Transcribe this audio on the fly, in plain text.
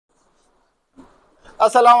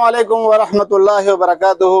السلام علیکم ورحمت الله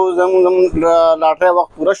وبرکاته. زموږ لاټري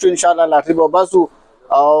وخت پوره شو، ان شاء الله لاټري به وباسو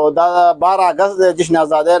او دا 12 اگست د جشن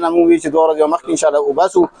آزادۍ نه موږ چې 2 ورځې مخکې ان شاء الله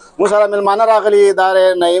وباسو. موږ سره مېلمانه راغلي، دا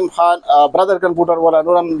نعیم خان برادر کمپیوټر والا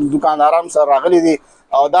نور هم دکانداران سره راغلي دي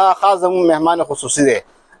او دا خاص زموږ مهمان خصوصي دی.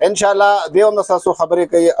 ان شاء الله دیو هم تاسو خبرې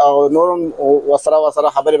کوي او نور وسره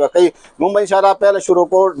خبرې به کوي. موږ ان شاء الله پهل شروع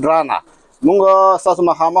کوو ډرانا. موږ تاسو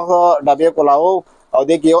مخامخ ډبې کولاو او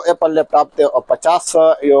دغه یو اپل لپټاپ ته 50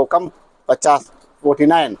 یو کم 50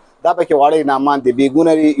 49 دا پکې واړی نامان دي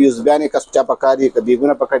بیګونری یوز بیان کس چا پکاري ک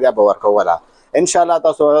بیګونه پکړیا به ورکولا. ان شاء الله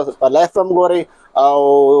تاسو په لایف هم ګوري او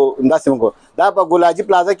انداسې موږ دا په ګولاجی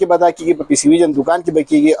پلازا کې بدا کیږي، په پی سی ویژن دکان کې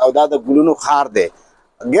بکیږي او دا د ګلونو خار دی.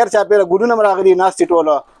 غیر چا پیره ګلونو راغلي ناس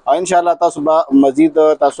ټوله او ان شاء الله تاسو به مزید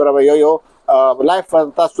تاسو را یو لایف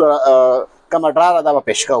تاسو کوم ډرا دا به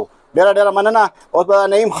پېښ کوو. ډېر مننه. او په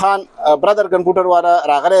نعیم خان برادر کمپیوټر والا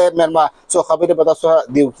راغله مېلما سو خبرې به تاسو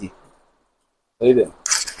دیو کی. صحیح ده.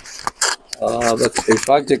 بس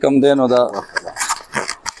اشفاق چې کم دی نو دا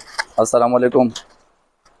السلام علیکم.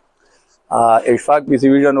 اشفاق پی سی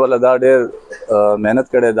ویژن والا دا ډېر مهنت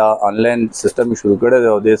کړی، دا آنلاین سیستم شروع کړی دی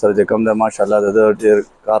او دې سره چې کم دی ماشاءالله د ډېر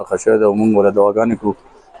کار ښه دی او موږ ورته دعاګانې کوو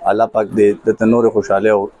الله پاک دې د نورې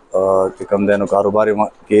خوشحالۍ او چې کم دی نو کاروبار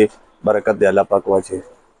کې برکت دی الله پاک واچوي.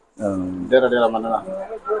 ډېر مننه.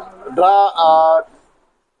 ډرا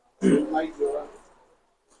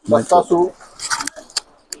بس تاسو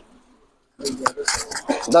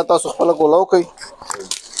دا تاسو خپل کولاو کوي.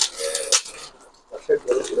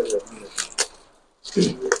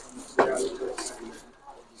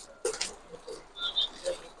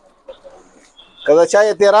 کله چا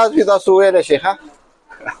اعتراض وي تاسو ویل شي ها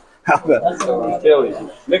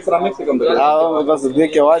مکس را مکس کوم دی او بس دې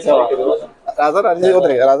کې واچو راځه راځه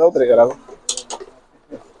ودرېږه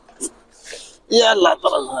یا الله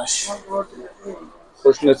تعالی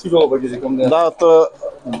خوش نصیب او بګی کوم دی دا ته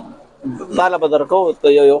تعالی به درکو ته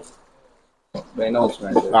یو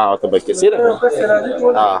اناونسمنت ته به کې سره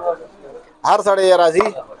هر سړی راځي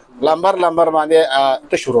لمبر باندې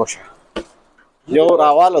ته شروع شه یو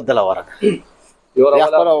راوال دل ورکه یو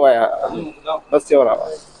راوال وایا بس یو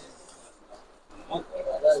راوال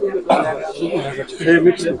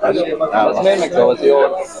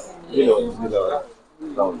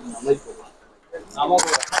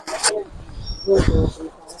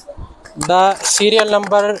دا serial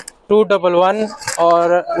number 211 और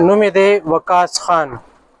नुमिदे वकास Khan.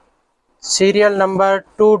 Serial number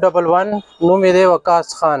 211 नुमिदे वकास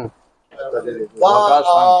खान.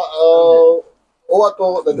 او تو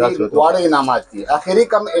د دې واړه انعامات دي. اخیری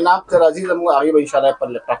کم انعام ته راځي زموږ هغه به ان شاء الله پر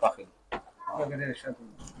لپټاپ اخلي.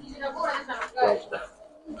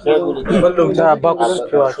 دا باکس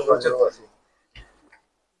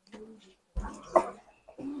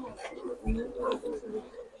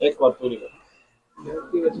एक बार पूरी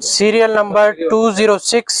सीरियल नंबर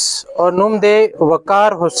 206 और नुमदे वकार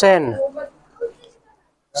हुसैन.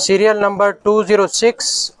 सीरियल नंबर 206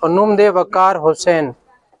 और नुमदे वकार हुसैन.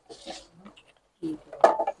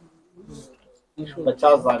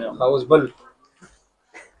 50 दाने हाउस बल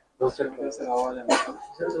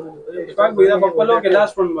اتفاق بيدا بقولو کې لاس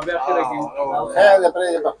پون مبه اخر کې ہے د پرې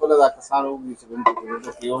په خپل د کسانو وګړي چې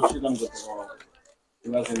په یو شي دم کوي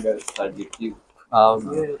نو څنګه سټډیکټیو.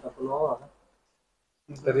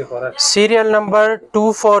 सीरियल नंबर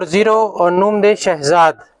 240 और नुमदे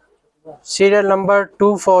शहजाद. सीरियल नंबर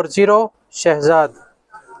 240 शहजाद.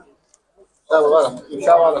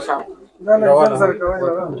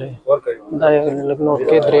 लखनऊ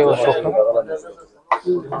के द्रे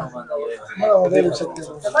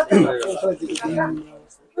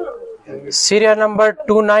serial number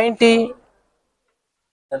 290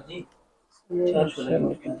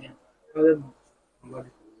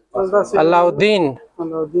 Alauddin.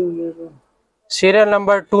 Serial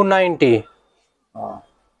number 290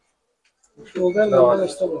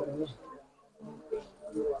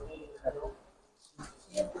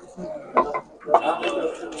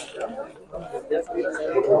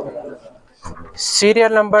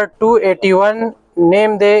 serial number 281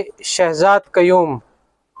 नेम दे शहजाद कयूम.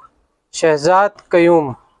 शहजाद कयूम.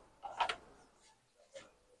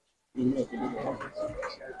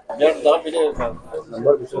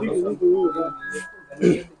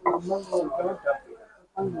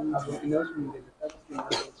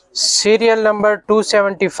 सीरियल नंबर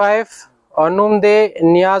 275 और नुमदे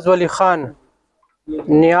नियाज वली खान.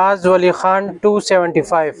 नियाज वली खान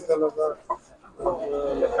 275.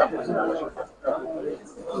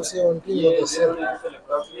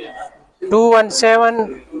 217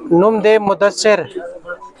 नुमदे मुदस्सिर.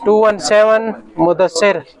 217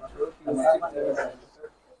 मुदस्सिर.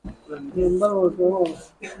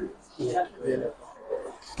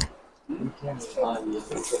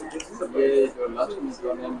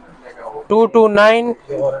 229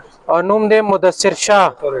 और नुमदे मुदस्सिर शाह,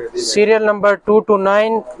 सीरियल नंबर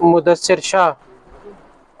 229 मुदस्सिर शाह।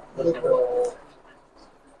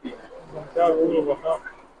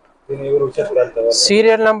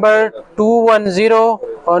 सीरियल नंबर 210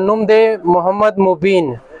 और नुमदे मोहम्मद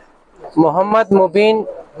मुबीन, मोहम्मद मुबीन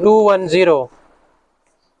 210।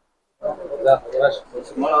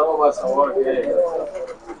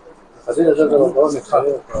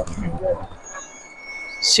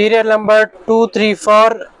 सीरियल नंबर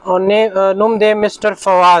 234 और नुमदे मिस्टर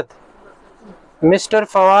फवाद, मिस्टर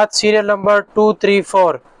Fawad serial number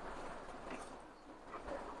 234।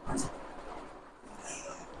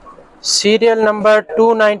 Serial number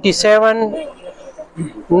 297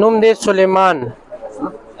 नुमदे सुलेमान,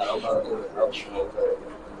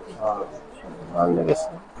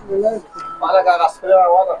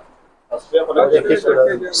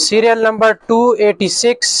 सीरियल नंबर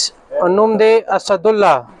 286 और नुमदे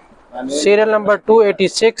Asadullah, serial number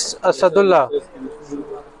 286 Asadullah.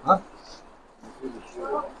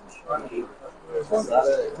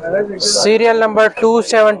 Serial number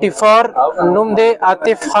 274 नुमदे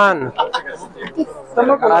आतिफ खान,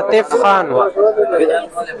 आतिफ Khan.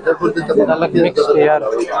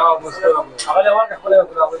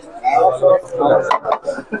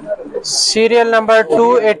 Serial number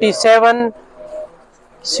 287,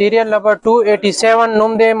 serial number 287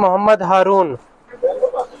 नुमदे मोहम्मद हारून।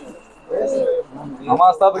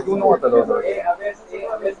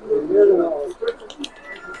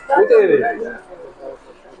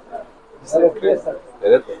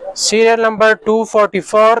 सीरियल नंबर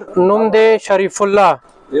 244 नुमदे शरीफुल्ला,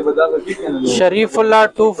 शरीफुल्ला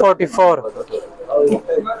 244।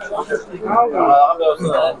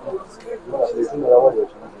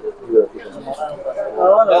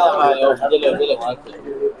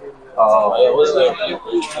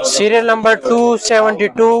 सीरियल नंबर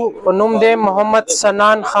 272 नुमदे मोहम्मद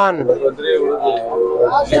सनान खान।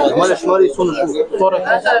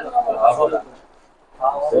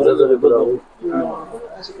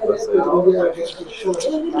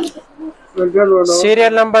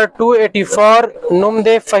 सीरियल नंबर 284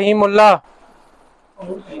 नुमदे फहीमुल्लाह।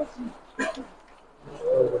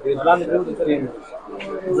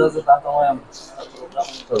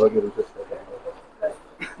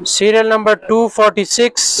 सीरियल नंबर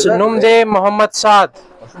 246 नुमदे मोहम्मद साद,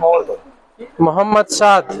 मोहम्मद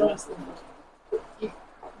साद।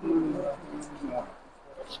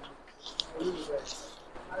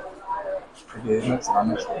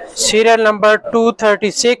 सीरियल नंबर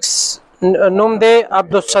 236 नुमदे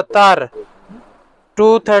अब्दुल सत्तार,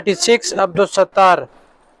 236 अब्दुल सत्तार।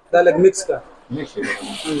 मिक्स का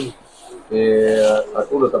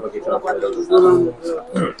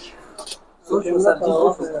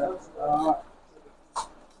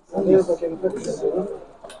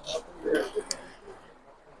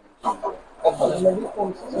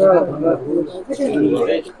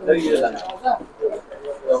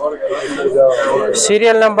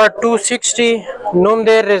सीरियल नंबर 260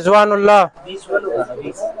 नुमदे रिजवानुल्लाह।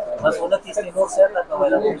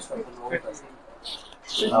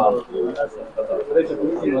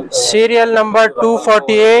 सीरियल नंबर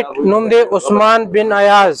 248 नुमदे उस्मान बिन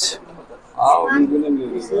अयाज।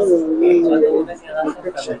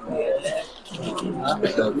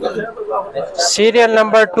 सीरियल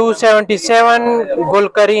नंबर 277 गुल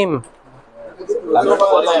करीम।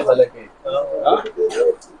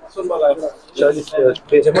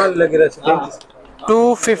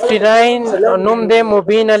 259 नुमदे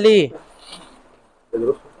मुबीन अली।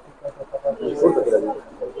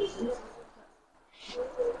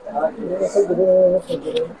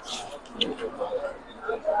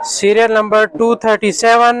 सीरियल नंबर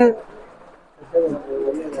 237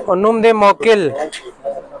 नुमदे मोकिल।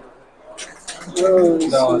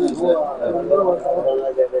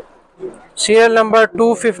 सीरियल नंबर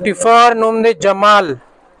 254 नुमदे जमाल,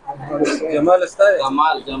 जमाल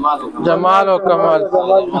जमाल और कमाल।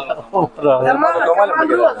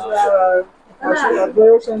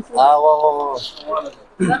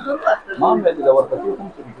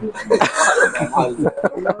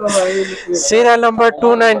 सीरियल नंबर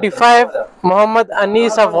 295 मोहम्मद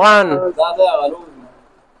अनीस अफगान।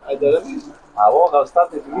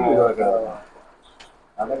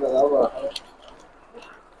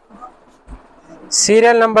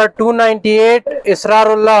 सीरियल नंबर 298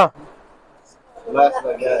 इसरारुल्लाह।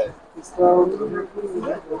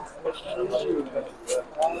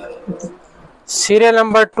 सीरियल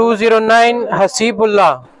नंबर 209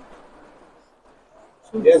 हसीबुल्लाह।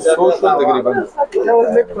 تقریبا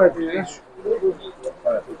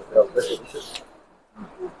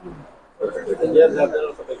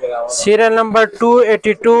Serial number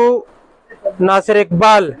 282 Nasir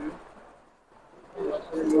Iqbal.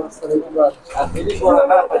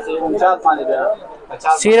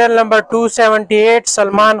 Serial number 278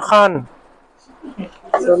 Salman Khan.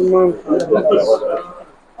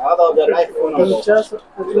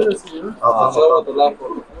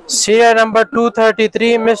 Serial number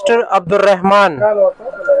 233 Mr. Abdul Rahman.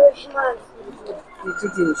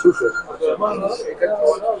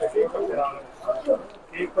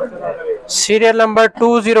 Serial number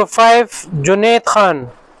 205 Junaid Khan.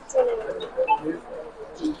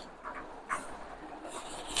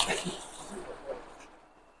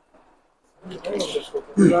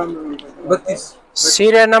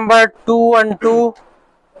 Serial number 212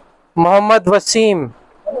 Muhammad Wasim.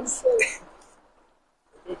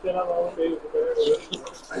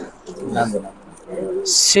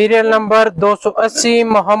 Serial number 280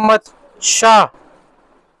 Muhammad Shah.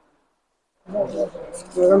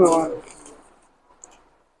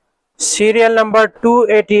 Serial number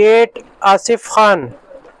 288 Asif Khan.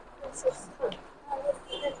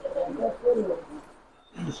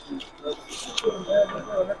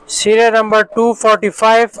 Serial number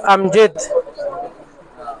 245 Amjad.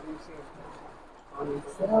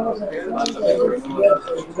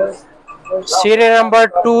 Serial number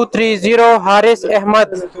 230 Haris Ahmad.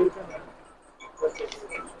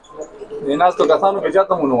 الناس تو کسانو کې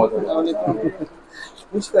چاته مونږ وته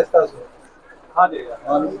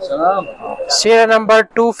Serial number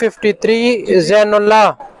 253 Zainullah.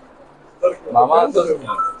 ماما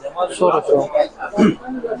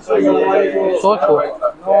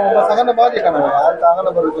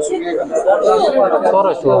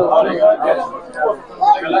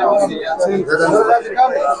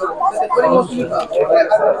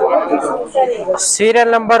Serial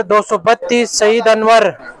number 232 Saeed Anwar.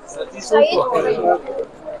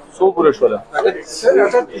 سو پورې شول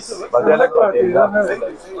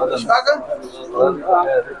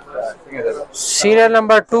Serial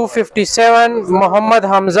number 257 Muhammad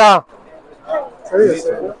Hamza.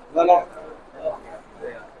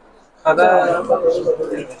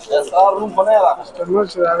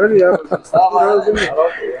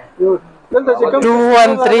 Two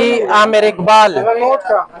one three Amir Iqbal.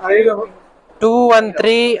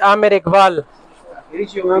 213 Amir Iqbal.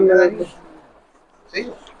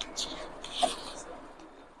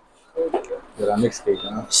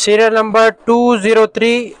 Serial number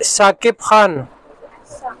 203 Saqib Khan.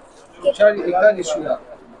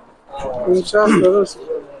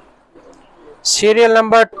 Serial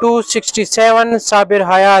number 267 Sabir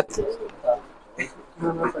Hayat.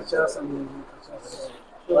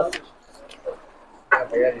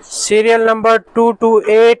 Serial number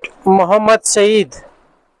 228 Muhammad Saeed.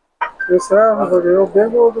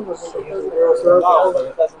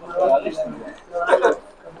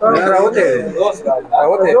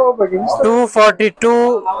 Two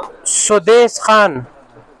 42 Sudesh Khan.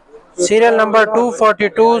 Serial number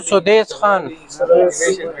 242 Sudesh Khan.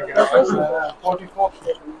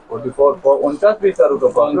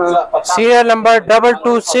 Serial number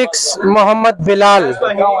 226 Muhammad Bilal.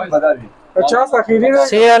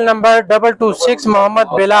 Serial number 226 Muhammad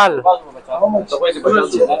Bilal.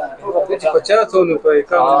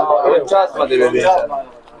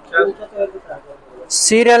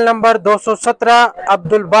 Serial number 217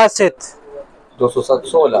 Abdul Basit.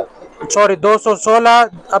 216 Sorry, 216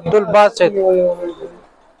 Abdul Basit.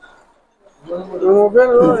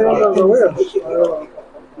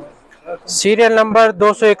 Serial number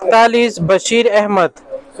 241 Bashir Ahmad.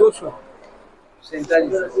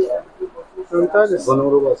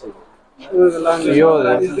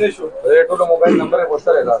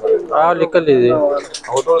 हाँ लिखल लीजिए.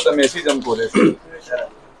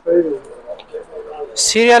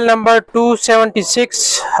 Serial number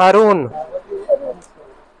 276 Harun.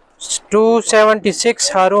 276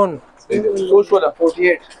 Harun.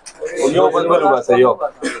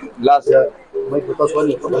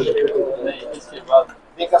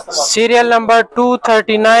 Serial number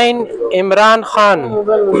 239 Imran Khan.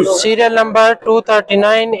 Serial number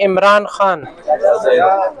 239 Imran Khan.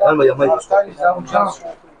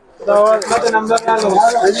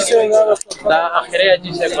 Da akhire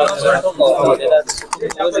Haji se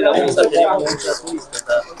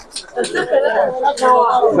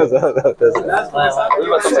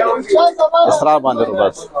اسرار باندې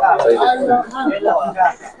روباس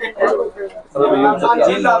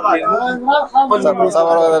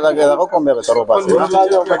صبر لګي دا کوم به تر روباس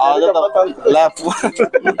لا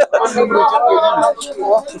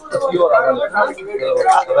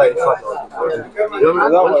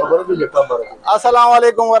السلام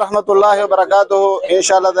علیکم ورحمۃ اللہ وبرکاتہ ان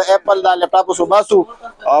شاء الله د اپل دا لپټاپ وباسو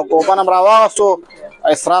او کوپن امر واغسو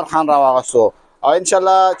اسرار خان را واغسو او ان شاء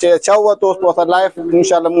الله چې چاوته اوس په لایف ان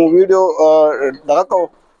شاء الله مو ویډیو دغه کو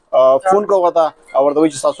فون کو وتا او ورته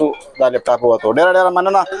چې تاسو دا لپټاپ وته ډېر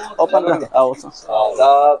مننه اوپن او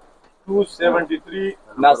دا 273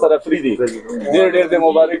 ناصر افریدی ډېر د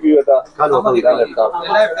مبارک وي وتا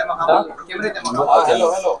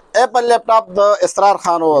اپل لپټاپ د اسرار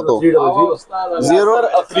خان وته 0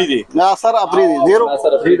 افریدی ناصر افریدی 00300598598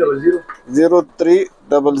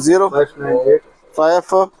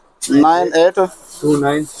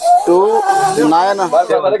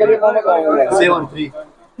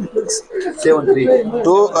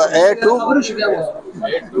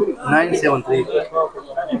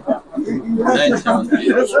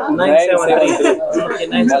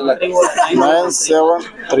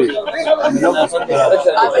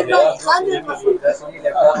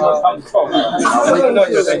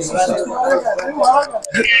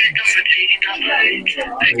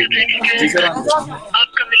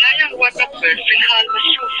 आपका मिलाया हुआ नंबर फिलहाल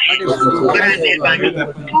मसरूफ है। बराए मेहरबानी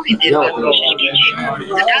थोड़ी देर बाद कोशिश कीजिए।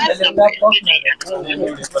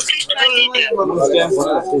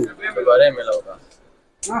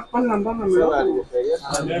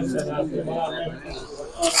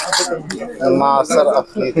 नासर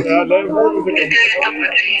अफरीदी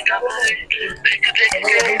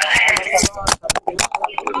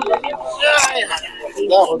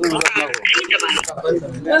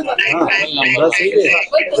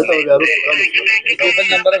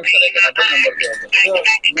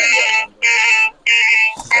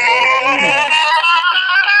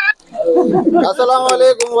अस्सलाम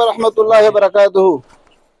वालेकुम वरहमतुल्लाहि वबरकातुहू।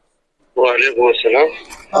 वालेकुम अस्सलाम।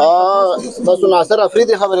 बस नासर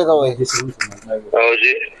अफरीदी खबरें का वही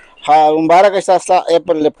जी हाँ मुबारक है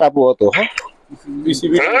एप्पल लैपटॉप हुआ तो हाँ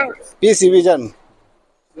पीसी विजन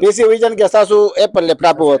के साथ एप्पल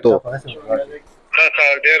लैपटॉप हुआ तो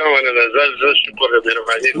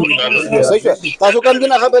सही है तासु कम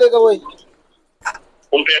दिन खबरें का वही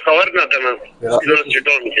उन पे खबर ना था मैं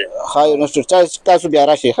हाँ यूनिवर्सिटी तासु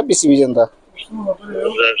ब्यारा शेख पीसी विजन था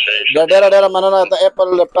ډېر مننه ته اپل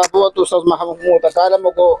لپټاپ وو تو استاد محمود تکالم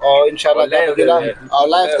کو او ان شاء الله او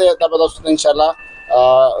لایف ته تاسو ان شاء الله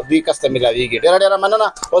دی کسته ملاویږي ډېر مننه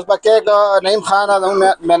اوس پکې نعیم خان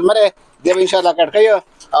ملمره دی ان شاء الله کټکې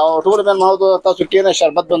او ټول من محمود تاسو کې نه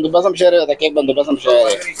شربت بندوبست هم شهر ته کېک بندوبست هم شهر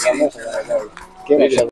کې